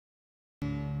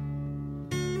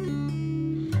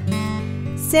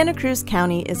Santa Cruz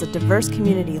County is a diverse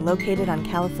community located on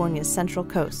California's Central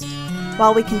Coast.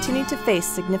 While we continue to face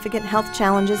significant health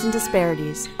challenges and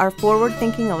disparities, our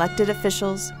forward-thinking elected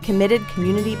officials, committed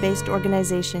community-based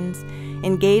organizations,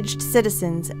 engaged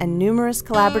citizens, and numerous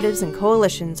collaboratives and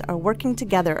coalitions are working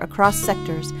together across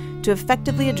sectors to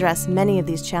effectively address many of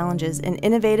these challenges in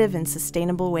innovative and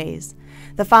sustainable ways.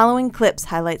 The following clips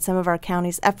highlight some of our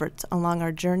county's efforts along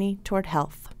our journey toward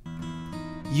health.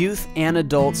 Youth and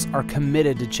adults are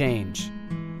committed to change.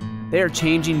 They are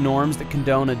changing norms that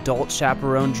condone adult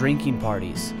chaperone drinking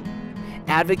parties,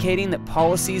 advocating that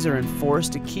policies are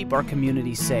enforced to keep our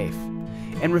communities safe,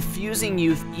 and refusing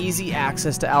youth easy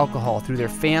access to alcohol through their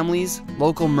families,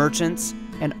 local merchants,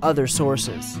 and other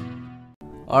sources.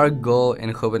 Our goal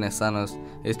in Jóvenes Sanos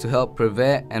is to help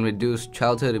prevent and reduce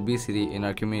childhood obesity in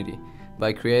our community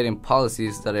by creating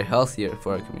policies that are healthier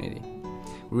for our community.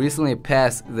 We recently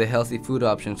passed the Healthy Food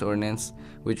Options Ordinance,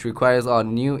 which requires all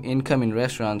new incoming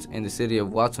restaurants in the city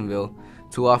of Watsonville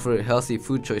to offer healthy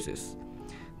food choices.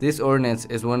 This ordinance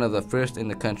is one of the first in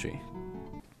the country.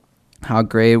 How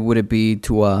great would it be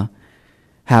to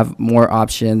have more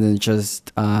options than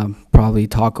just probably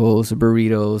tacos or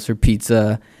burritos or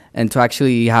pizza, and to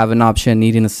actually have an option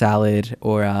eating a salad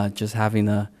or just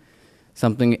having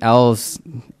something else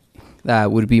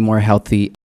that would be more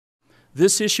healthy.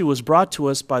 This issue was brought to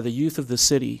us by the youth of the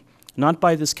city, not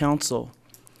by this council.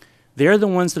 They're the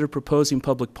ones that are proposing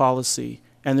public policy,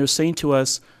 and they're saying to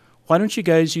us, why don't you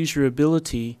guys use your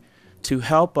ability to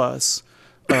help us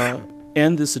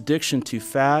end this addiction to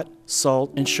fat,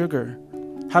 salt, and sugar?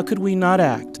 How could we not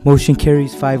act? Motion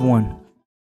carries 5-1.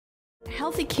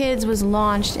 Healthy Kids was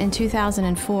launched in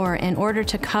 2004 in order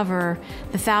to cover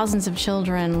the thousands of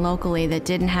children locally that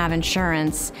didn't have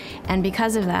insurance, and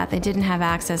because of that, they didn't have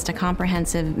access to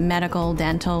comprehensive medical,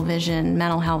 dental, vision,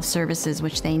 mental health services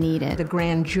which they needed. The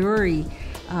grand jury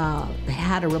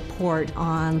had a report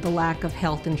on the lack of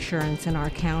health insurance in our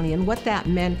county and what that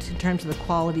meant in terms of the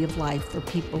quality of life for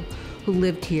people who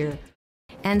lived here.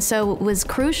 And so it was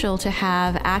crucial to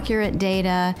have accurate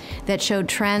data that showed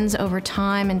trends over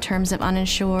time in terms of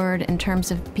uninsured, in terms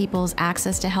of people's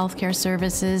access to healthcare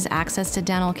services, access to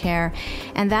dental care.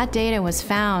 And that data was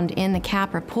found in the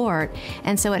CAP report.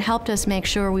 And so it helped us make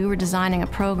sure we were designing a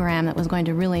program that was going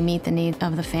to really meet the needs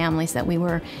of the families that we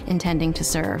were intending to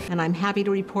serve. And I'm happy to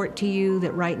report to you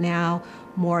that right now,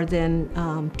 more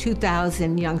than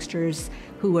 2,000 youngsters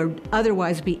who would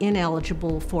otherwise be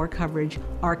ineligible for coverage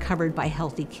are covered by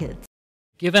Healthy Kids.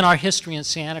 Given our history in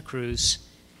Santa Cruz,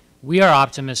 we are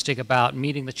optimistic about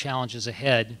meeting the challenges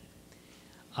ahead.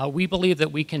 We believe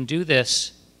that we can do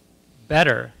this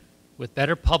better, with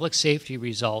better public safety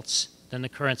results than the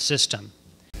current system.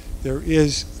 There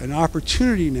is an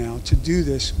opportunity now to do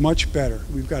this much better.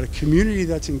 We've got a community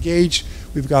that's engaged,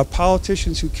 we've got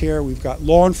politicians who care, we've got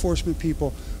law enforcement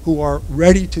people who are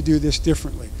ready to do this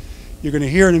differently. You're going to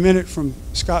hear in a minute from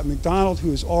Scott McDonald,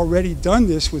 who has already done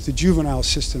this with the juvenile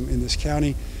system in this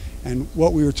county, and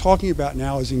what we were talking about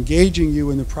now is engaging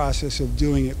you in the process of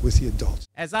doing it with the adults.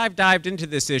 As I've dived into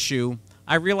this issue,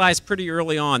 I realized pretty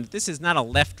early on that this is not a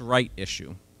left-right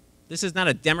issue. This is not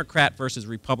a Democrat versus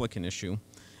Republican issue.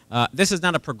 This is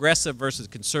not a progressive versus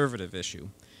conservative issue.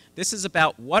 This is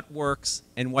about what works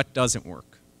and what doesn't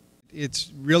work.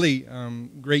 It's really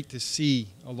great to see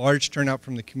a large turnout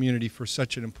from the community for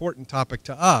such an important topic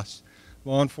to us,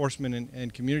 law enforcement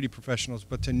and community professionals,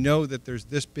 but to know that there's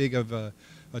this big of a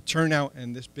turnout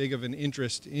and this big of an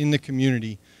interest in the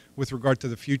community with regard to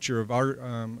the future of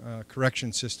our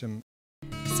correction system.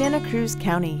 Santa Cruz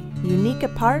County, unique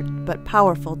apart but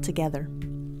powerful together.